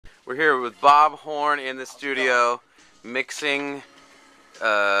We're here with Bob Horn in the studio, mixing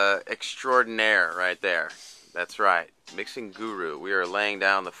extraordinaire right there. That's right, mixing guru. We are laying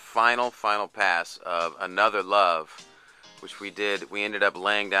down the final pass of Another Love, which we did. We ended up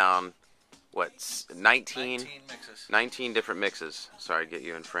laying down, what, 19 mixes. 19 different mixes. Sorry to get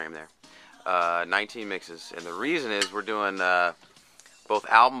you in frame there. 19 mixes. And the reason is we're doing both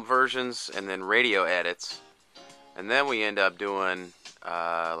album versions and then radio edits. And then we end up doing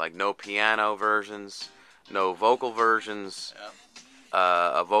like no piano versions, no vocal versions, Yep.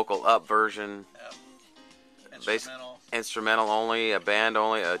 A vocal up version, Yep. Instrumental only, a band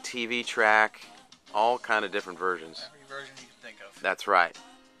only, a TV track, all kind of different versions. Every version you can think of. That's right.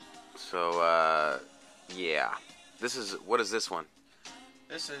 So, yeah. What is this one?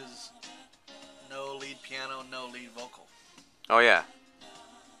 This is no lead piano, no lead vocal. Oh, yeah.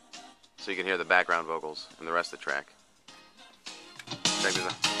 So you can hear the background vocals and the rest of the track. Check this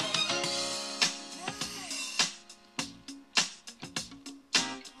out.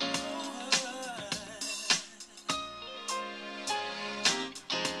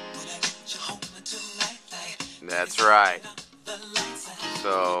 That's right.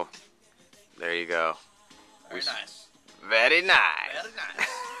 So, there you go. Very nice. Very nice. Very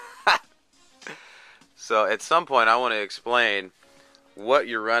nice. So, at some point, I want to explain what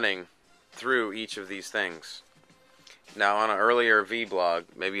you're running through each of these things. Now, on an earlier vlog,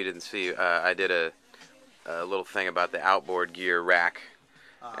 maybe you didn't see, I did a little thing about the outboard gear rack,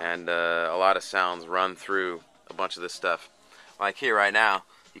 and a lot of sounds run through a bunch of this stuff. Like here right now,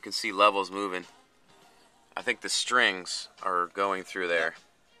 you can see levels moving. I think the strings are going through there.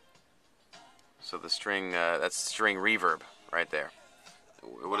 So the string, that's string reverb right there.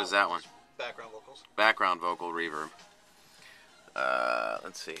 What is that one? Background vocals. Background vocal reverb.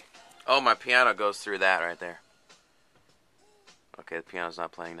 Let's see. Oh, my piano goes through that right there. Okay, the piano's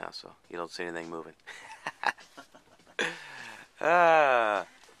not playing now, so you don't see anything moving. The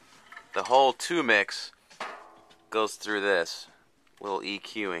whole 2 mix goes through this little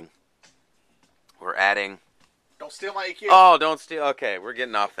EQing. We're adding... Don't steal my EQ. Oh, don't steal... Okay, we're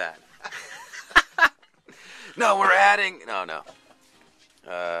getting off that. No, we're adding... No.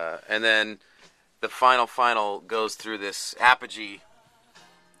 And then the final goes through this Apogee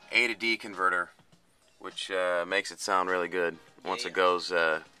A to D converter, which makes it sound really good once it goes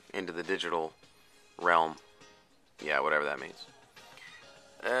into the digital realm. Yeah, whatever that means.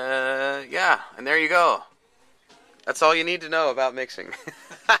 Yeah, and there you go. That's all you need to know about mixing.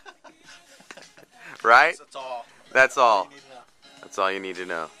 Right? That's all. That's all. You need to know. That's all you need to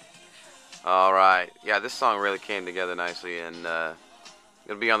know. All right. Yeah, this song really came together nicely, and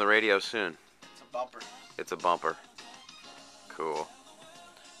it'll be on the radio soon. It's a bumper. It's a bumper. Cool.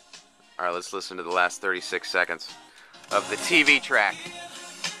 All right, let's listen to the last 36 seconds of the TV track.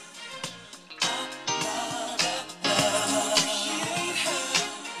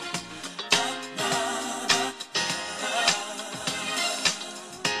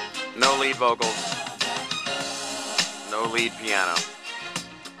 No lead vocals. No lead piano.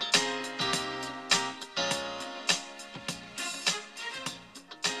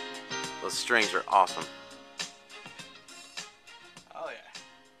 Those strings are awesome. Oh, yeah.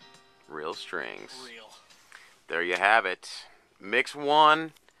 Real strings. Real. There you have it. Mix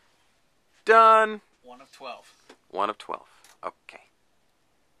 1. Done. 1 of 12. 1 of 12. Okay.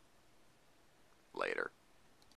 Later.